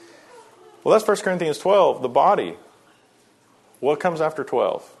 Well, that's 1 Corinthians 12, the body. What comes after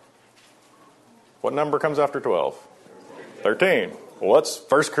 12? What number comes after 12? 13. Well, what's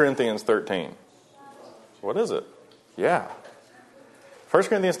 1 Corinthians 13? What is it? Yeah. 1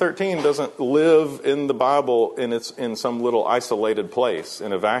 Corinthians 13 doesn't live in the Bible in some little isolated place,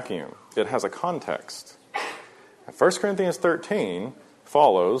 in a vacuum. It has a context. 1 Corinthians 13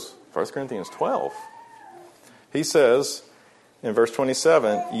 follows 1 Corinthians 12. He says in verse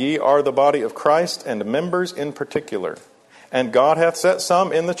 27, "Ye are the body of Christ, and members in particular. And God hath set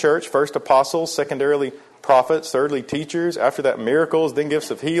some in the church, first apostles, secondarily prophets, thirdly teachers, after that miracles, then gifts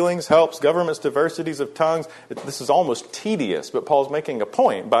of healings, helps, governments, diversities of tongues." This is almost tedious, but Paul's making a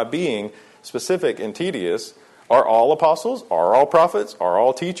point by being specific and tedious. Are all apostles? Are all prophets? Are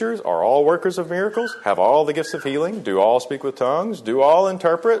all teachers? Are all workers of miracles? Have all the gifts of healing? Do all speak with tongues? Do all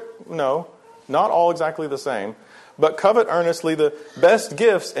interpret? No, not all exactly the same. But covet earnestly the best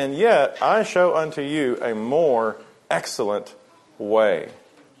gifts, and yet I show unto you a more excellent way.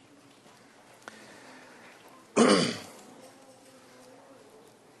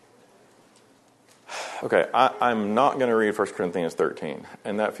 Okay, I'm not going to read 1 Corinthians 13,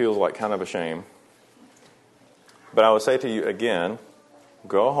 and that feels like kind of a shame. But I would say to you again,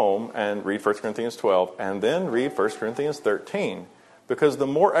 go home and read 1 Corinthians 12, and then read 1 Corinthians 13, because the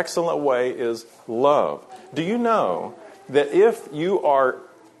more excellent way is love. Do you know that if you are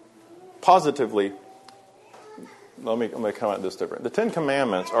positively, let me come at this different. The 10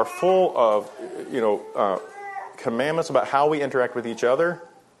 Commandments are full of, commandments about how we interact with each other,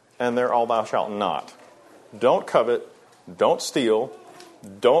 and they're all thou shalt not. Don't covet, don't steal,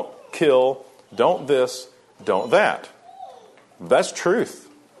 don't kill, don't this, don't that. That's truth.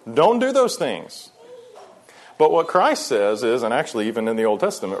 Don't do those things. But what Christ says is, and actually even in the Old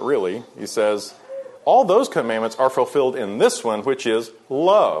Testament really, he says, all those commandments are fulfilled in this one, which is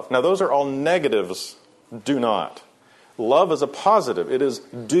love. Now those are all negatives. Do not. Love is a positive. It is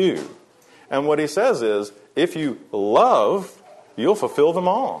do. And what he says is, if you love, you'll fulfill them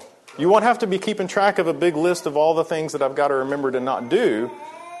all. You won't have to be keeping track of a big list of all the things that I've got to remember to not do.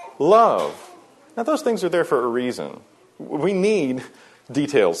 Love. Now, those things are there for a reason. We need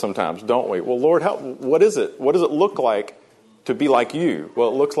details sometimes, don't we? Well, Lord, what is it? What does it look like to be like you? Well,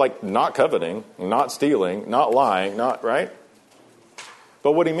 it looks like not coveting, not stealing, not lying, not, right?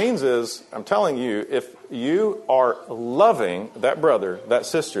 But what he means is, I'm telling you, if you are loving that brother, that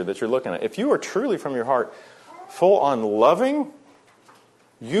sister that you're looking at, if you are truly from your heart full on loving,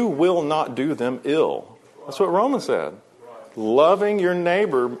 you will not do them ill. That's what Romans said. Loving your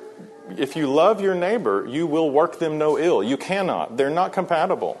neighbor, if you love your neighbor, you will work them no ill. You cannot. They're not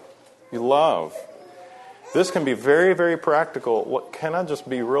compatible. You love. This can be very, very practical. Can I just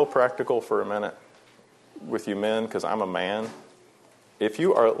be real practical for a minute with you men, because I'm a man? If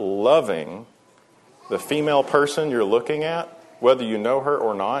you are loving the female person you're looking at, whether you know her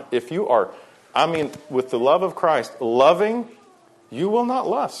or not, if you are, with the love of Christ, loving, you will not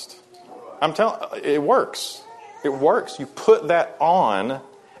lust. I'm telling, it works. It works. You put that on,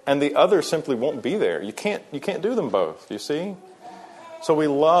 and the other simply won't be there. You can't do them both, you see? So we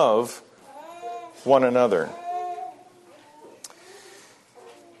love one another.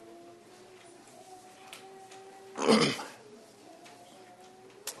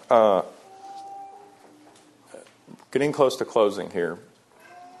 Getting close to closing here.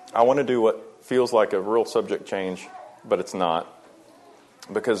 I want to do what feels like a real subject change, but it's not.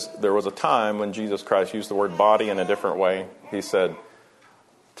 Because there was a time when Jesus Christ used the word body in a different way. He said,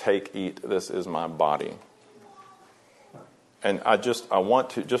 "Take, eat, this is my body." And I want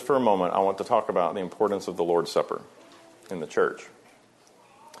to, just for a moment, I want to talk about the importance of the Lord's Supper in the church.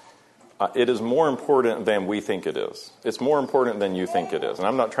 it is more important than we think it is. It's more important than you think it is. And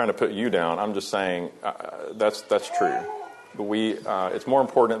I'm not trying to put you down. I'm just saying that's true. It's more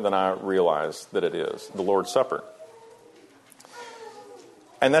important than I realize that it is, the Lord's Supper.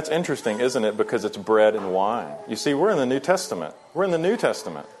 And that's interesting, isn't it? Because it's bread and wine. You see, we're in the New Testament. We're in the New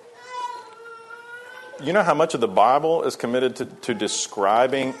Testament. You know how much of the Bible is committed to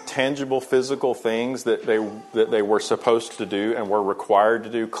describing tangible physical things that they were supposed to do and were required to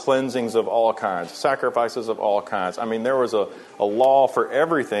do? Cleansings of all kinds, sacrifices of all kinds. I mean, there was a law for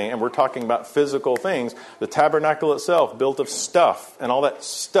everything, and we're talking about physical things. The tabernacle itself, built of stuff, and all that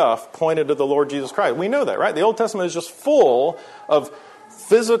stuff pointed to the Lord Jesus Christ. We know that, right? The Old Testament is just full of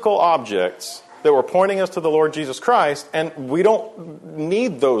physical objects that were pointing us to the Lord Jesus Christ, and we don't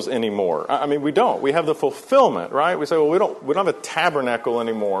need those anymore. I mean, we don't. We have the fulfillment, right? We say, well, we don't have a tabernacle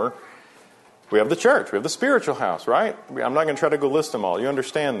anymore. We have the church. We have the spiritual house, right? I'm not going to try to go list them all. You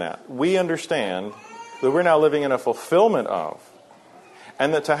understand that. We understand that we're now living in a fulfillment of,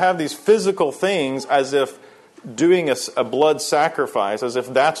 and that to have these physical things as if doing a blood sacrifice, as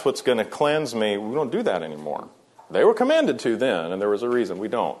if that's what's going to cleanse me, we don't do that anymore. They were commanded to then, and there was a reason. We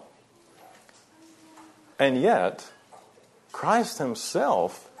don't. And yet, Christ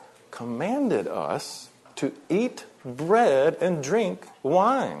himself commanded us to eat bread and drink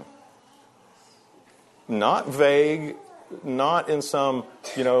wine. Not vague, not in some,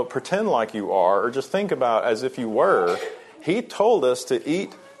 pretend like you are, or just think about as if you were. He told us to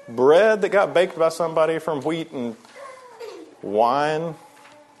eat bread that got baked by somebody from wheat and wine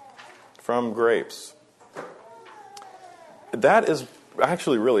from grapes. That is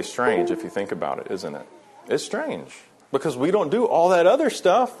actually really strange if you think about it, isn't it? It's strange because we don't do all that other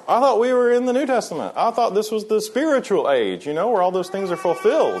stuff. I thought we were in the New Testament. I thought this was the spiritual age, where all those things are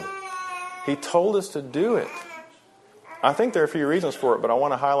fulfilled. He told us to do it. I think there are a few reasons for it, but I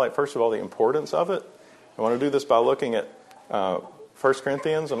want to highlight, first of all, the importance of it. I want to do this by looking at 1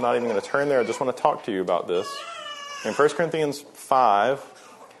 Corinthians. I'm not even going to turn there. I just want to talk to you about this. In 1 Corinthians 5,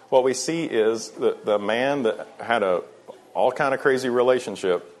 what we see is the man that had all kind of crazy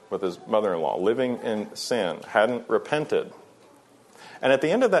relationship with his mother-in-law, living in sin, hadn't repented. And at the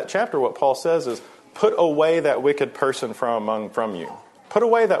end of that chapter, what Paul says is, put away that wicked person from you. Put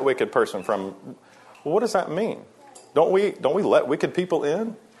away that wicked person from. Well, what does that mean? Don't we let wicked people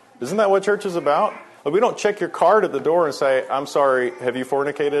in? Isn't that what church is about? We don't check your card at the door and say, I'm sorry, have you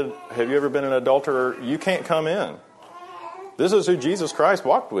fornicated? Have you ever been an adulterer? You can't come in. This is who Jesus Christ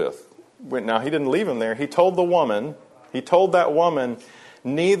walked with. Now, he didn't leave him there. He told that woman,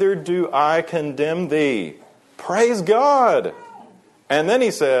 neither do I condemn thee. Praise God. And then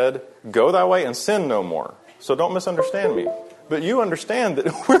he said, go thy way and sin no more. So don't misunderstand me. But you understand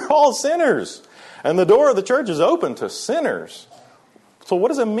that we're all sinners. And the door of the church is open to sinners. So what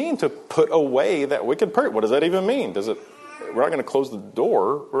does it mean to put away that wicked person? What does that even mean? We're not going to close the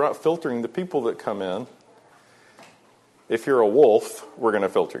door. We're not filtering the people that come in. If you're a wolf, we're going to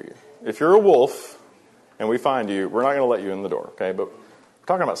filter you. If you're a wolf and we find you, we're not going to let you in the door. Okay, but we're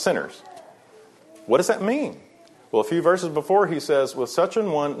talking about sinners. What does that mean? Well, a few verses before he says, with such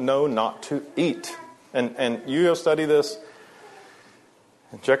an one know not to eat. And you go study this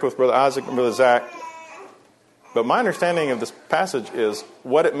and check with Brother Isaac and Brother Zach. But my understanding of this passage is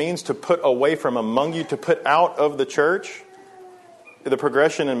what it means to put away from among you, to put out of the church. The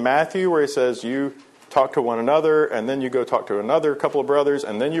progression in Matthew where he says you talk to one another, and then you go talk to another couple of brothers,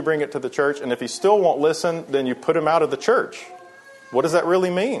 and then you bring it to the church. And if he still won't listen, then you put him out of the church. What does that really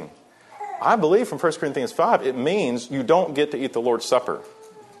mean? I believe from 1 Corinthians 5, it means you don't get to eat the Lord's Supper.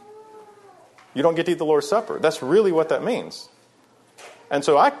 You don't get to eat the Lord's Supper. That's really what that means. And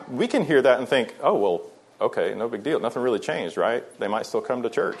so we can hear that and think, oh, well, okay, no big deal. Nothing really changed, right? They might still come to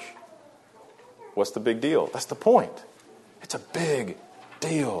church. What's the big deal? That's the point. It's a big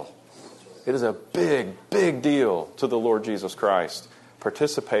deal. It is a big, big deal to the Lord Jesus Christ,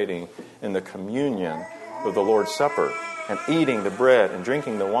 participating in the communion of the Lord's Supper and eating the bread and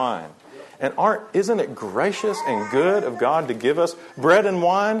drinking the wine. And isn't it gracious and good of God to give us bread and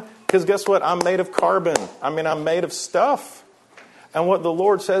wine? Because guess what? I'm made of carbon. I'm made of stuff. And what the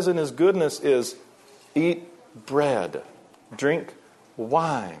Lord says in His goodness is, eat bread, drink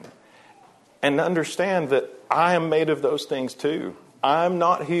wine, and understand that I am made of those things too. I'm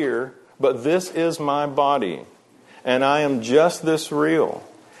not here, but this is my body, and I am just this real.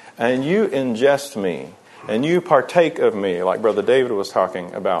 And you ingest me, and you partake of me, like Brother David was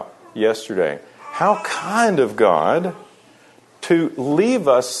talking about yesterday. How kind of God to leave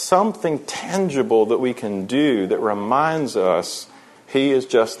us something tangible that we can do that reminds us He is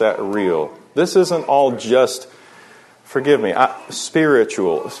just that real. This isn't all just Forgive me.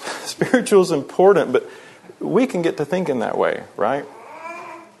 Spiritual. Spiritual is important, but we can get to thinking that way, right?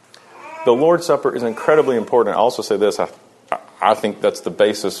 The Lord's Supper is incredibly important. I also say this, I think that's the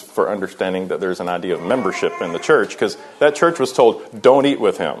basis for understanding that there's an idea of membership in the church, because that church was told, don't eat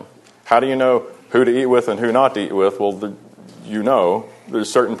with him. How do you know who to eat with and who not to eat with? Well,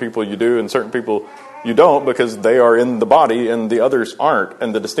 there's certain people you do and certain people you don't, because they are in the body and the others aren't.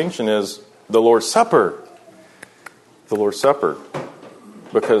 And the distinction is the Lord's Supper. The Lord's Supper.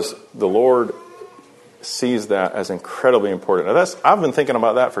 Because the Lord sees that as incredibly important. Now I've been thinking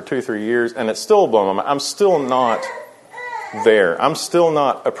about that for 2-3 years, and it's still blowing my mind. I'm still not there. I'm still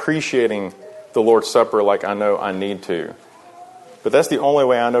not appreciating the Lord's Supper like I know I need to. But that's the only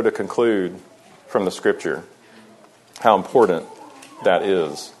way I know to conclude from the Scripture how important that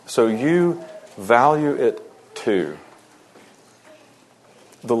is. So you value it too.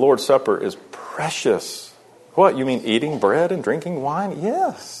 The Lord's Supper is precious. What, you mean eating bread and drinking wine?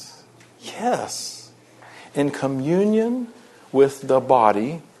 Yes. Yes. In communion with the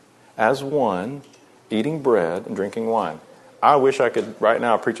body as one, eating bread and drinking wine. I wish I could right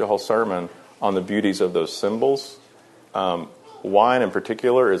now preach a whole sermon on the beauties of those symbols. Wine in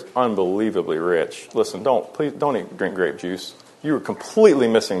particular is unbelievably rich. Listen, please don't drink grape juice. You are completely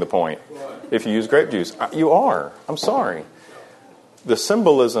missing the point if you use grape juice. You are. I'm sorry. The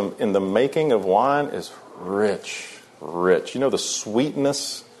symbolism in the making of wine is rich, rich. You know, the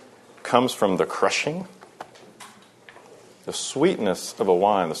sweetness comes from the crushing. The sweetness of a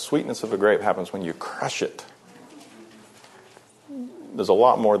wine, the sweetness of a grape happens when you crush it. There's a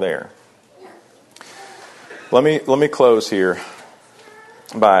lot more there. Let me close here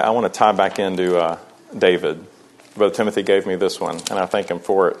I want to tie back into David. Brother Timothy gave me this one, and I thank him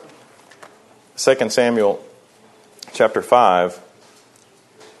for it. 2 Samuel chapter 5.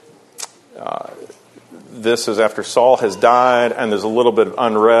 This is after Saul has died, and there's a little bit of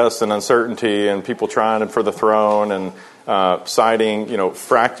unrest and uncertainty, and people trying for the throne, and citing,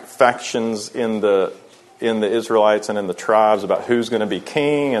 factions in the Israelites and in the tribes about who's going to be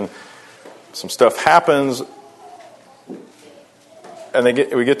king, and some stuff happens. And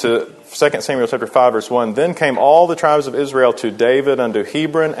we get to 2 Samuel chapter 5, verse 1. Then came all the tribes of Israel to David unto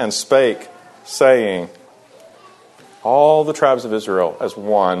Hebron, and spake, saying, all the tribes of Israel as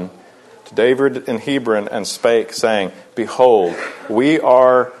one, to David in Hebron, and spake, saying, behold, we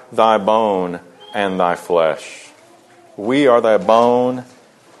are thy bone and thy flesh. We are thy bone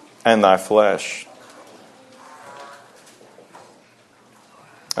and thy flesh.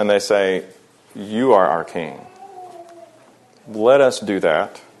 And they say, you are our king. Let us do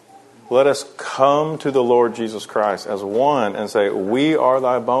that. Let us come to the Lord Jesus Christ as one and say, we are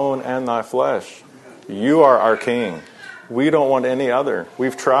thy bone and thy flesh. You are our king. We don't want any other.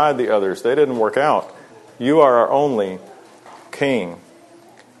 We've tried the others. They didn't work out. You are our only king.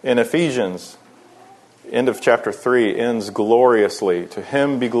 In Ephesians, end of chapter 3, ends gloriously. To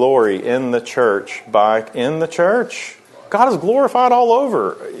him be glory in the church. In the church. God is glorified all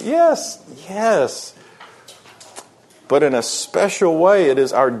over. Yes, yes. But in a special way, it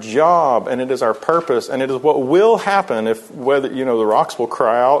is our job, and it is our purpose, and it is what will happen whether the rocks will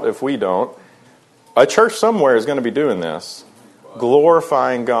cry out if we don't. A church somewhere is going to be doing this,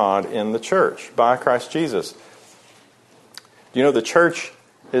 glorifying God in the church by Christ Jesus. The church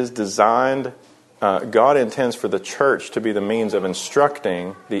is designed, God intends for the church to be the means of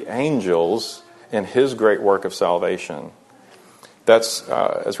instructing the angels in His great work of salvation. That's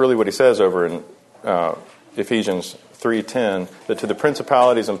really what he says over in Ephesians 3:10, that to the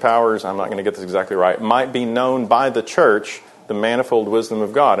principalities and powers, I'm not going to get this exactly right, might be known by the church the manifold wisdom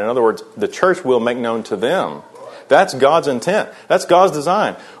of God. In other words, the church will make known to them. That's God's intent. That's God's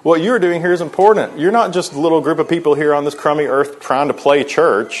design. What you're doing here is important. You're not just a little group of people here on this crummy earth trying to play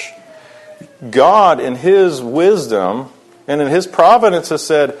church. God, in His wisdom and in His providence, has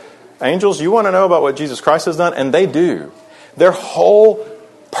said, angels, you want to know about what Jesus Christ has done? And they do. Their whole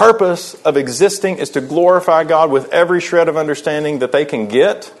purpose of existing is to glorify God with every shred of understanding that they can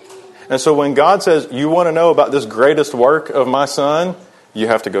get. And so when God says, you want to know about this greatest work of my Son, you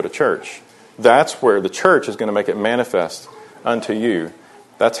have to go to church. That's where the church is going to make it manifest unto you.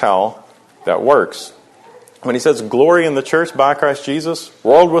 That's how that works. When he says glory in the church by Christ Jesus,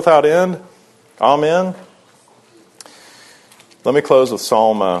 world without end, amen. Let me close with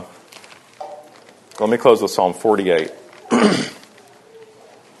Psalm 48.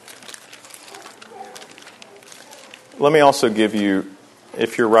 Let me also give you,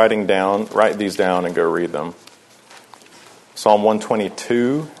 if you're writing down, write these down and go read them. Psalm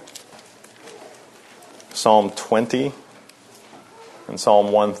 122, Psalm 20, and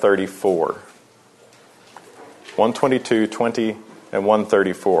Psalm 134. 122, 20, and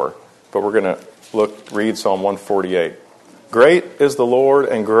 134. But we're going to read Psalm 148. Great is the Lord,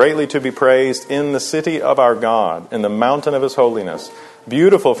 and greatly to be praised in the city of our God, in the mountain of his holiness.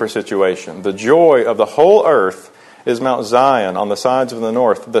 Beautiful for situation. The joy of the whole earth is Mount Zion on the sides of the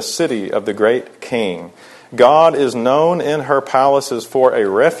north, the city of the great King. God is known in her palaces for a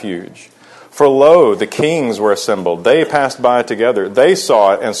refuge. For lo, the kings were assembled. They passed by together. They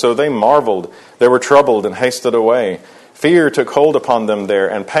saw it, and so they marveled. They were troubled and hasted away. Fear took hold upon them there,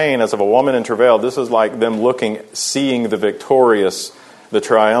 and pain as of a woman in travail. This is like them seeing the victorious, the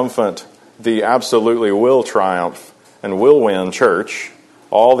triumphant, the absolutely will triumph and will win church,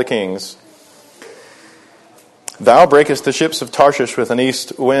 all the kings. Thou breakest the ships of Tarshish with an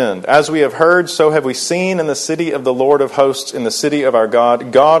east wind. As we have heard, so have we seen in the city of the Lord of hosts, in the city of our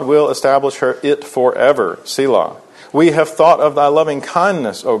God. God will establish it forever. Selah. We have thought of thy loving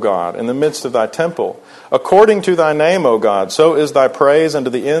kindness, O God, in the midst of thy temple. According to thy name, O God, so is thy praise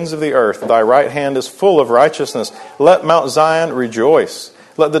unto the ends of the earth. Thy right hand is full of righteousness. Let Mount Zion rejoice.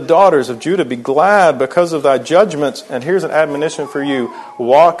 Let the daughters of Judah be glad because of thy judgments. And here's an admonition for you.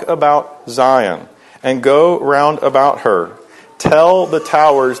 Walk about Zion and go round about her. Tell the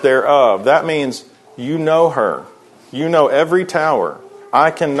towers thereof. That means you know her. You know every tower. I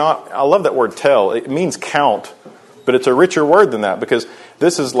love that word tell. It means count, but it's a richer word than that, because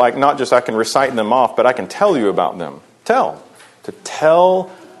this is like not just I can recite them off, but I can tell you about them. Tell. To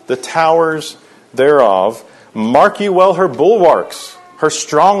tell the towers thereof. Mark ye well her bulwarks, her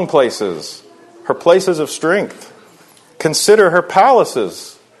strong places, her places of strength. Consider her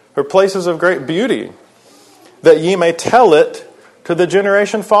palaces, her places of great beauty, that ye may tell it to the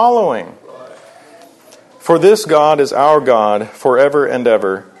generation following. For this God is our God forever and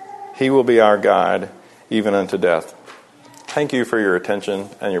ever. He will be our guide, even unto death. Thank you for your attention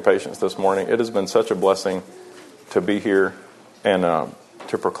and your patience this morning. It has been such a blessing to be here and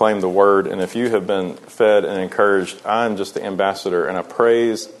to proclaim the word. And if you have been fed and encouraged, I'm just the ambassador, and I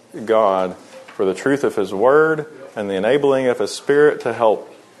praise God for the truth of his word and the enabling of his Spirit to help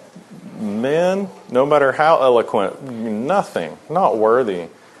men, no matter how eloquent, nothing, not worthy,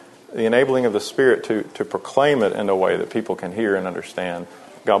 the enabling of the Spirit to proclaim it in a way that people can hear and understand.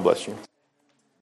 God bless you.